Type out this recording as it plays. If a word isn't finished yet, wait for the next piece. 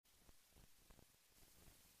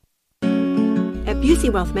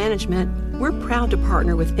Busey Wealth Management, we're proud to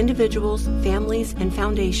partner with individuals, families, and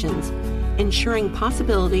foundations, ensuring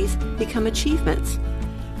possibilities become achievements.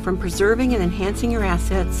 From preserving and enhancing your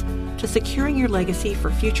assets to securing your legacy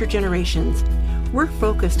for future generations, we're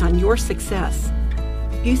focused on your success.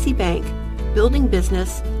 Busey Bank, building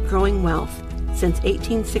business, growing wealth. Since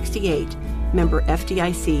 1868, member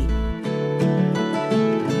FDIC.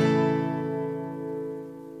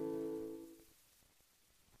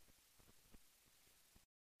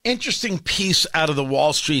 Interesting piece out of the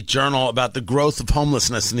Wall Street Journal about the growth of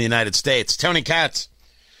homelessness in the United States. Tony Katz,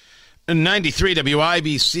 93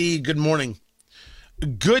 WIBC, good morning.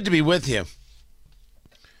 Good to be with you.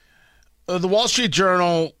 The Wall Street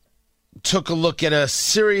Journal took a look at a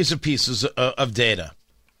series of pieces of data.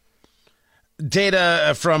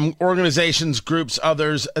 Data from organizations, groups,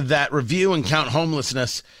 others that review and count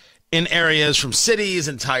homelessness in areas from cities,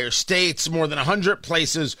 entire states. More than 100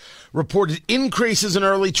 places reported increases in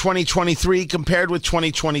early 2023 compared with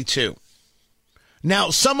 2022.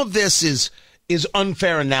 Now, some of this is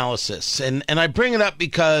unfair analysis, and I bring it up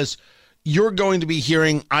because you're going to be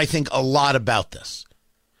hearing, I think, a lot about this,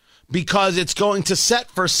 because it's going to set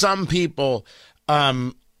for some people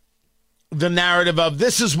the narrative of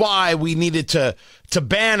this is why we needed to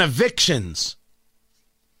ban evictions.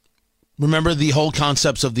 Remember the whole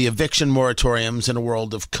concepts of the eviction moratoriums in a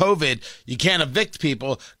world of COVID. You can't evict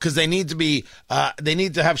people because they need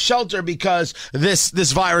to have shelter because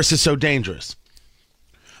this virus is so dangerous.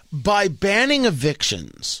 By banning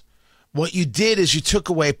evictions, what you did is you took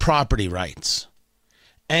away property rights.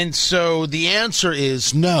 And so the answer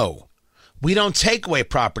is no, we don't take away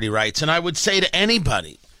property rights. And I would say to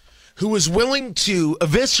anybody who is willing to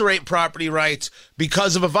eviscerate property rights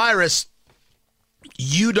because of a virus,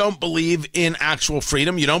 you don't believe in actual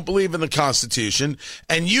freedom, you don't believe in the Constitution,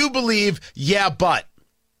 and you believe, yeah, but.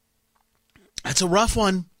 That's a rough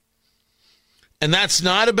one. And that's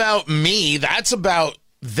not about me, that's about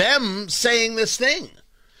them saying this thing.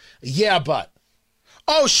 Yeah, but.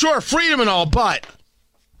 Oh, sure, freedom and all, but.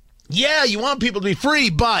 Yeah, you want people to be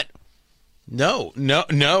free, but. No.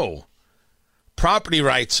 Property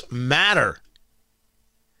rights matter.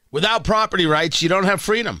 Without property rights, you don't have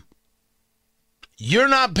freedom. You're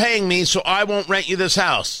not paying me, so I won't rent you this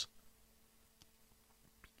house.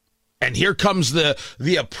 And here comes the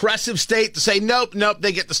oppressive state to say, nope,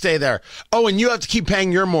 they get to stay there. Oh, and you have to keep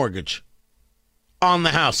paying your mortgage on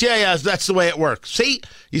the house. Yeah, that's the way it works. See?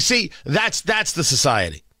 You see, that's the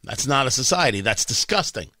society. That's not a society. That's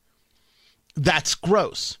disgusting. That's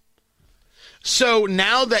gross. So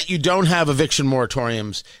now that you don't have eviction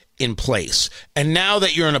moratoriums in place, and now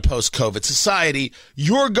that you're in a post-COVID society,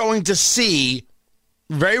 you're going to see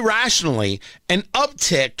very rationally an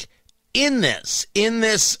uptick in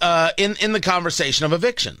the conversation of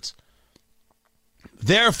evictions.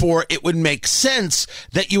 Therefore, it would make sense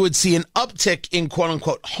that you would see an uptick in quote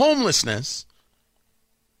unquote homelessness,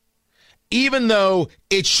 even though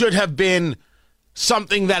it should have been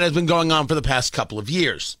something that has been going on for the past couple of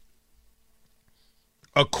years.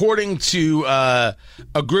 According to a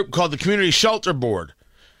group called the Community Shelter Board,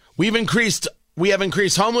 we have increased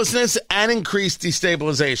homelessness and increased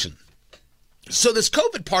destabilization. So this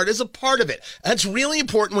COVID part is a part of it. That's really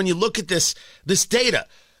important when you look at this data.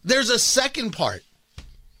 There's a second part.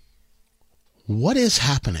 What is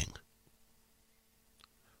happening?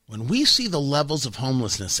 When we see the levels of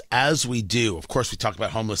homelessness as we do, of course, we talk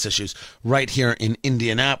about homeless issues right here in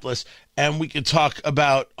Indianapolis, and we could talk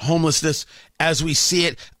about homelessness as we see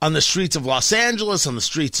it on the streets of Los Angeles, on the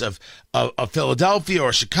streets of Philadelphia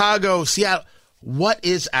or Chicago, Seattle. What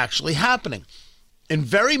is actually happening? And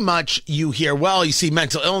very much you hear, well, you see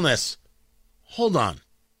mental illness. Hold on.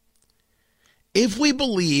 If we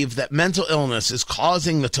believe that mental illness is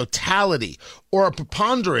causing the totality or a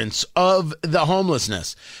preponderance of the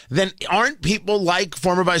homelessness, then aren't people like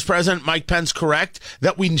former Vice President Mike Pence correct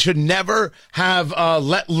that we should never have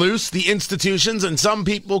let loose the institutions, and some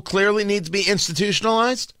people clearly need to be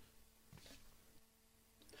institutionalized?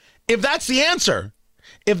 If that's the answer,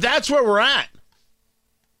 if that's where we're at,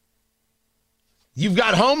 you've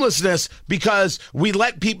got homelessness because we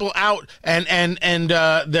let people out and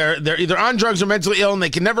they're either on drugs or mentally ill and they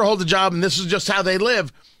can never hold a job and this is just how they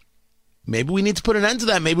live. Maybe we need to put an end to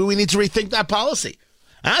that. Maybe we need to rethink that policy.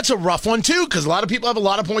 That's a rough one too, because a lot of people have a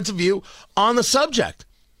lot of points of view on the subject.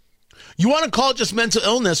 You want to call it just mental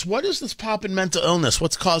illness. What is this pop in mental illness?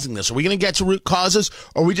 What's causing this? Are we going to get to root causes,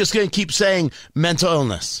 or are we just going to keep saying mental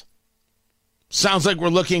illness? Sounds like we're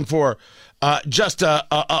looking for just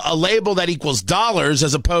a label that equals dollars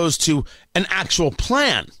as opposed to an actual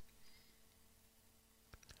plan.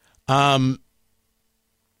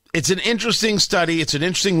 It's an interesting study. It's an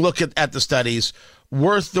interesting look at the studies.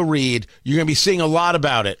 Worth the read. You're going to be seeing a lot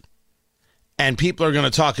about it. And people are going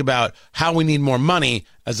to talk about how we need more money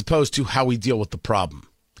as opposed to how we deal with the problem.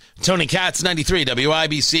 Tony Katz, 93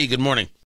 WIBC. Good morning.